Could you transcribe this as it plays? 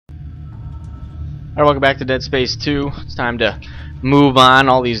Alright, welcome back to Dead Space 2. It's time to move on.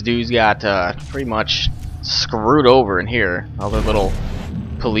 All these dudes got pretty much screwed over in here. All their little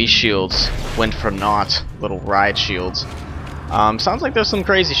police shields went for naught. Little riot shields. Sounds like there's some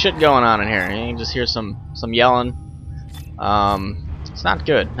crazy shit going on in here. You can just hear some yelling. It's not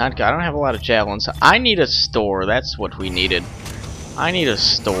good. Not good. I don't have a lot of javelins. I need a store. That's what we needed. I need a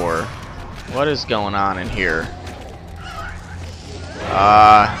store. What is going on in here?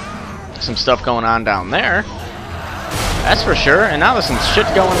 Some stuff going on down there. That's for sure. And now there's some shit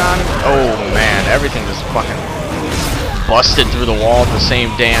going on. Oh man, everything just fucking busted through the wall at the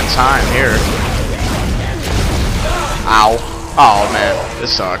same damn time here. Ow. Oh man,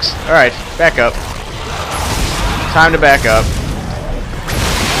 this sucks. Alright, back up. Time to back up.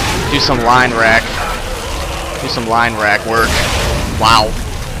 Do some line rack. Do some line rack work. Wow.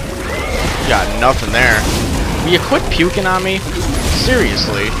 Got nothing there. Will you quit puking on me?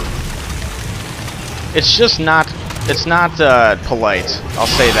 Seriously. It's just not, it's not polite. I'll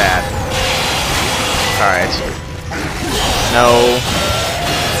say that. Alright. No.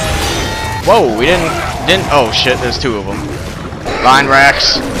 Whoa, we didn't, oh shit, there's two of them. Line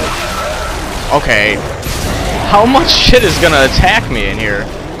racks. Okay. How much shit is gonna attack me in here?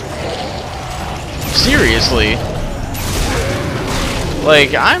 Seriously.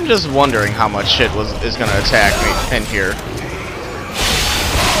 Like, I'm just wondering how much shit is gonna attack me in here.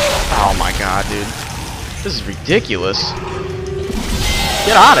 Oh my god, dude. This is ridiculous.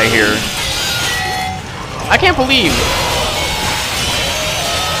 Get out of here. I can't believe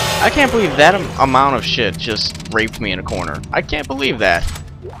that amount of shit just raped me in a corner. I can't believe that.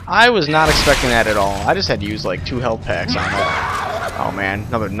 I was not expecting that at all. I just had to use like 2 health packs on it. Oh man,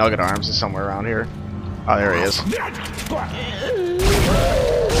 another nugget arms is somewhere around here. Oh, there he is.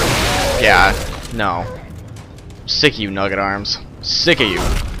 Yeah, no. Sick of you, nugget arms. Sick of you.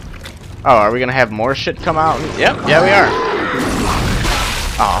 Oh, are we gonna have more shit come out? Yep, yeah we are.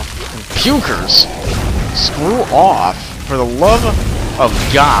 Oh, pukers. Screw off. For the love of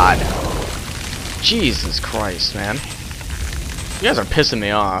God. Jesus Christ, man. You guys are pissing me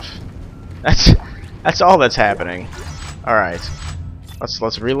off. That's all that's happening. Alright.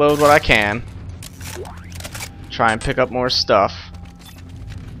 Let's reload what I can. Try and pick up more stuff.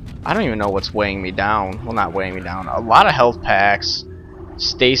 I don't even know what's weighing me down. Well, not weighing me down. A lot of health packs.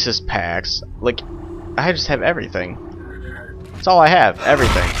 Stasis packs. Like, I just have everything. That's all I have.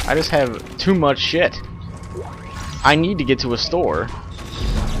 Everything. I just have too much shit. I need to get to a store.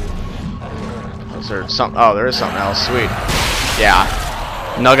 Is there some? Oh, there is something else. Sweet. Yeah.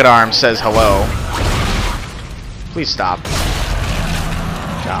 Nugget Arm says hello. Please stop.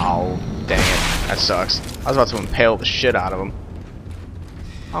 Oh, dang it. That sucks. I was about to impale the shit out of him.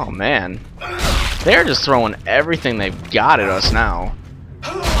 Oh, man. They're just throwing everything they've got at us now.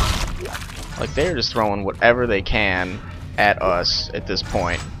 Like, they're just throwing whatever they can at us at this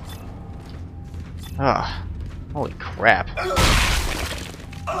point. Ugh. Holy crap.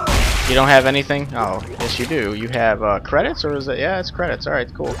 You don't have anything? Oh, yes you do. You have credits, or is it? Yeah, it's credits.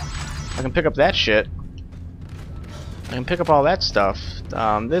 Alright, cool. I can pick up that shit. I can pick up all that stuff.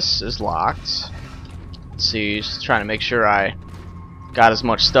 This is locked. Let's see, just trying to make sure I got as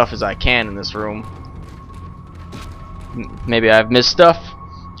much stuff as I can in this room. Maybe I've missed stuff.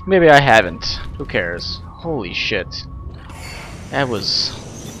 Maybe I haven't. Who cares? Holy shit. That was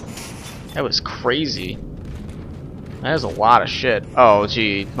crazy. That is a lot of shit. Oh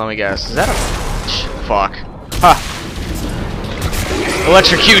gee, let me guess. Is that a fuck? Ha!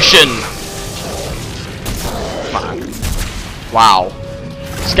 Electrocution! Come on. Wow.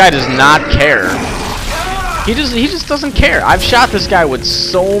 This guy does not care. He just doesn't care. I've shot this guy with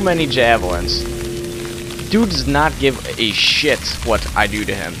so many javelins. Dude does not give a shit what I do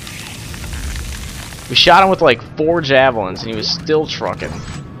to him. We shot him with like 4 javelins and he was still trucking.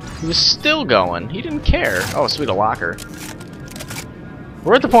 He was still going. He didn't care. Oh, sweet, a locker.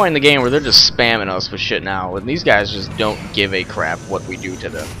 We're at the point in the game where they're just spamming us with shit now, and these guys just don't give a crap what we do to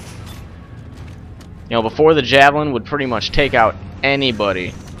them. You know, before the javelin would pretty much take out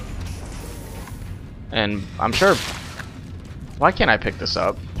anybody. And I'm sure... Why can't I pick this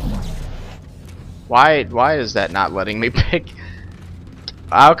up? Why is that not letting me pick?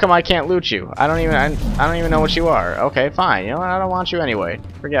 How come I can't loot you? I don't even know what you are. Okay, fine. You know what? I don't want you anyway.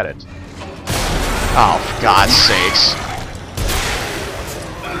 Forget it. Oh, for God's sakes.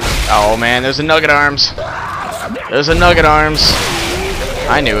 Oh man, there's a nugget arms. There's a nugget arms.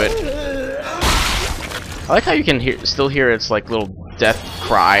 I knew it. I like how you can still hear its like little death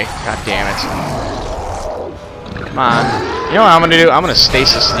cry. God damn it. Come on. You know what I'm gonna do? I'm gonna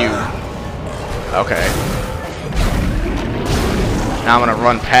stasis you. Okay. Now I'm gonna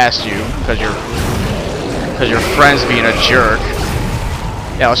run past you because you're Because your friend's being a jerk.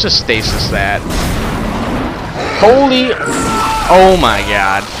 Yeah, let's just stasis that. Holy... Oh my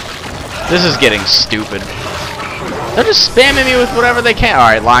god. This is getting stupid. They're just spamming me with whatever they can.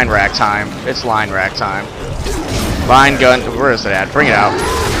 Alright, line rack time. It's line rack time. Line gun. Where is it at? Bring it out.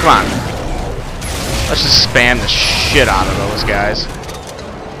 Come on. Let's just spam the shit out of those guys.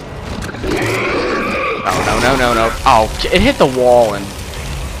 No. Oh, it hit the wall and...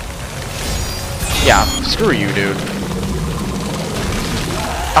 Yeah, screw you, dude.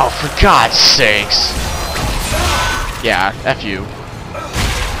 Oh, for God's sakes. Yeah, F you.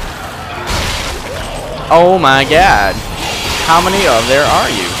 Oh my god. How many of there are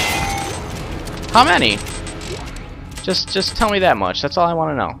you? How many? Just tell me that much. That's all I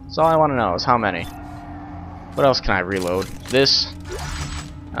want to know. That's all I want to know is how many. What else can I reload? This.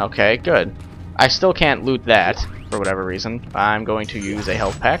 Okay, good. I still can't loot that for whatever reason. I'm going to use a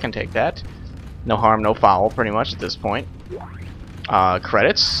health pack and take that. No harm, no foul, pretty much at this point.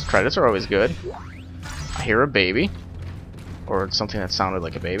 Credits. Credits are always good. I hear a baby. Or something that sounded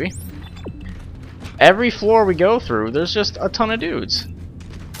like a baby. Every floor we go through, there's just a ton of dudes.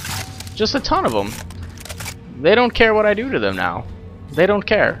 Just a ton of them. They don't care what I do to them now. They don't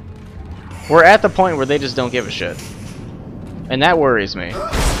care. We're at the point where they just don't give a shit. And that worries me.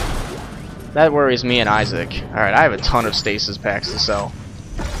 That worries me and Isaac. Alright, I have a ton of stasis packs to sell.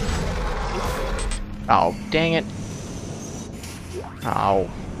 Oh, dang it. Oh.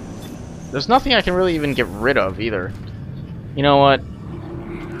 There's nothing I can really even get rid of either. You know what?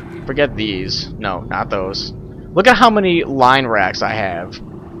 Forget these. No, not those. Look at how many line racks I have.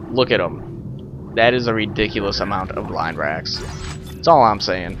 Look at them. That is a ridiculous amount of line racks. That's all I'm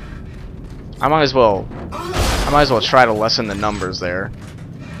saying. I might as well try to lessen the numbers there.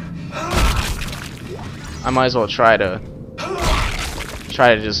 I might as well try to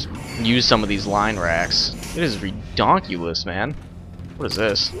just use some of these line racks. It is redonkulous, man. What is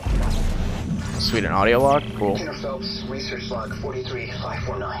this? Sweet, an audio log? Cool. Phelps, research log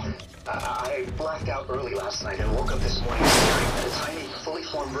 43549. I blacked out early last night and woke up this morning staring at a tiny, fully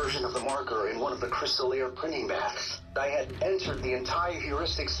formed version of the marker in one of the crystal air printing baths. I had entered the entire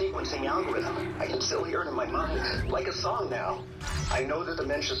heuristic sequencing algorithm. I can still hear it in my mind, like a song now. I know that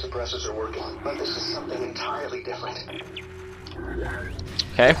dementia suppressors are working, but this is something entirely different.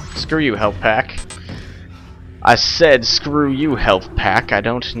 Okay, screw you, health pack. I said screw you, health pack. I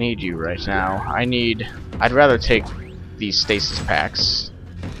don't need you right now. I'd rather take these stasis packs.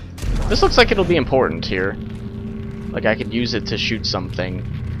 This looks like it'll be important here. Like I could use it to shoot something.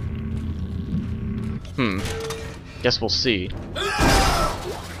 Guess we'll see.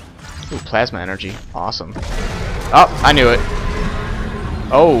 Ooh, plasma energy. Awesome. Oh, I knew it.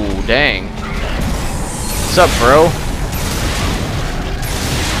 Oh, dang. What's up, bro?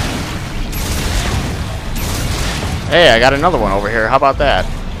 Hey, I got another one over here. How about that?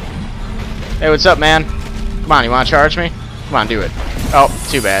 Hey, what's up, man? Come on, you want to charge me? Come on, do it. Oh,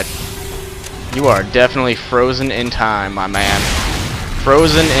 too bad. You are definitely frozen in time, my man.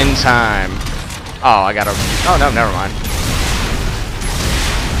 Frozen in time. Oh, I gotta... Oh, no, never mind.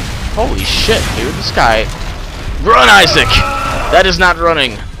 Holy shit, dude. This guy... Run, Isaac! That is not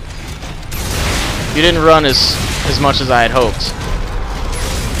running. You didn't run as much as I had hoped.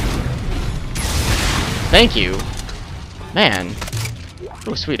 Thank you. Man.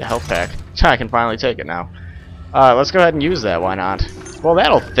 Oh, sweet, a health pack. I can finally take it now. Let's go ahead and use that, why not? Well,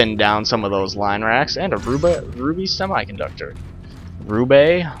 that'll thin down some of those line racks. And a ruby semiconductor.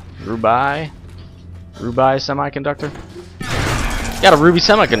 Ruby semiconductor? Got a ruby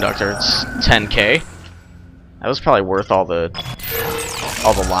semiconductor. It's 10K. That was probably worth all the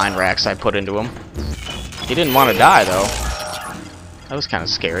line racks I put into him. He didn't want to die, though. That was kind of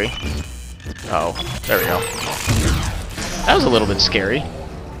scary. Oh, there we go. That was a little bit scary.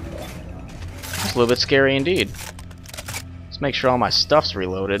 That's a little bit scary indeed. Let's make sure all my stuff's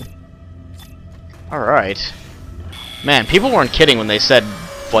reloaded. Alright. Man, people weren't kidding when they said,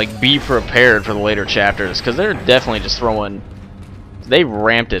 like, be prepared for the later chapters, because they're definitely just throwing... They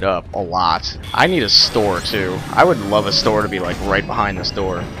ramped it up a lot. I need a store, too. I would love a store to be, like, right behind this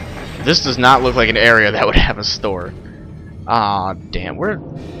door. This does not look like an area that would have a store. Aw, damn, where...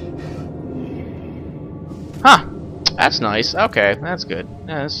 Huh. That's nice. Okay, that's good.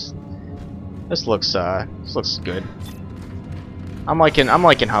 Yeah, this looks good. I'm liking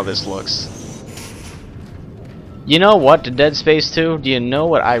how this looks. You know what, to Dead Space 2? Do you know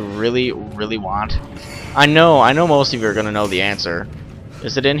what I really, really want? I know most of you are gonna know the answer.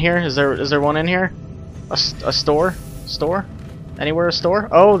 Is it in here? Is there one in here? A store? Store? Anywhere a store?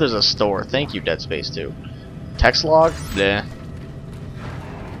 Oh, there's a store. Thank you, Dead Space 2. Text log? Bleh.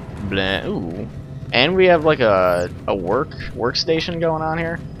 Bleh. Ooh. And we have like a workstation going on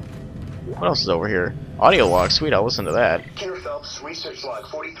here. What else is over here? Audio log, sweet, I'll listen to that. Peter Phelps, research log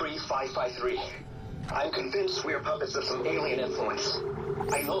 43553. I'm convinced we are puppets of some alien influence.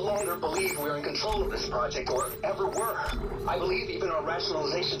 I no longer believe we're in control of this project, or ever were. I believe even our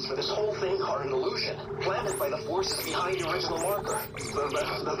rationalizations for this whole thing are an illusion, planted by the forces behind the original marker,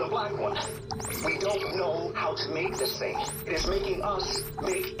 the black one. We don't know how to make this thing. It is making us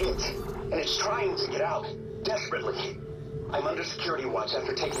make it, and it's trying to get out, desperately. I'm under security watch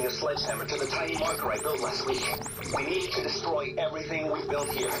after taking a sledgehammer to the tiny marker I built last week. We need to destroy everything we've built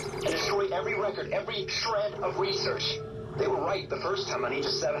here, and destroy every record, every shred of research. They were right the first time on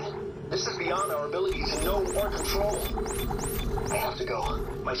Aegis 7. This is beyond our ability to know or control. I have to go.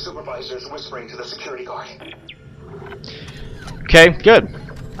 My supervisor is whispering to the security guard. Okay, good.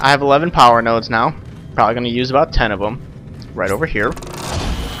 I have 11 power nodes now. Probably going to use about 10 of them. Right over here.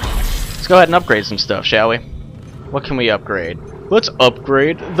 Let's go ahead and upgrade some stuff, shall we? What can we upgrade? Let's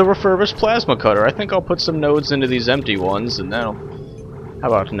upgrade the refurbished plasma cutter. I think I'll put some nodes into these empty ones, and then how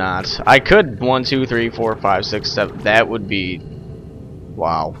about not? I could 1, 2, 3, 4, 5, 6, 7. That would be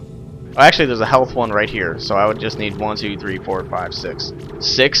wow. Oh, actually, there's a health one right here, so I would just need 1, 2, 3, 4, 5, 6.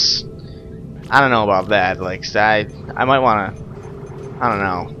 6? I don't know about that. Like, I might want to. I don't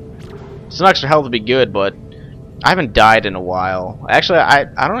know. Some extra health would be good, but I haven't died in a while. Actually,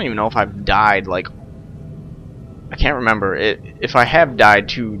 I don't even know if I've died, like, I can't remember. If I have died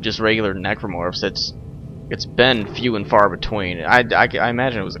to just regular necromorphs, it's been few and far between. I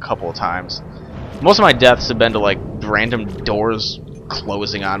imagine it was a couple of times. Most of my deaths have been to, like, random doors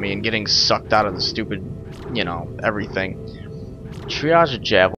closing on me and getting sucked out of the stupid, you know, everything. Triage a javelin.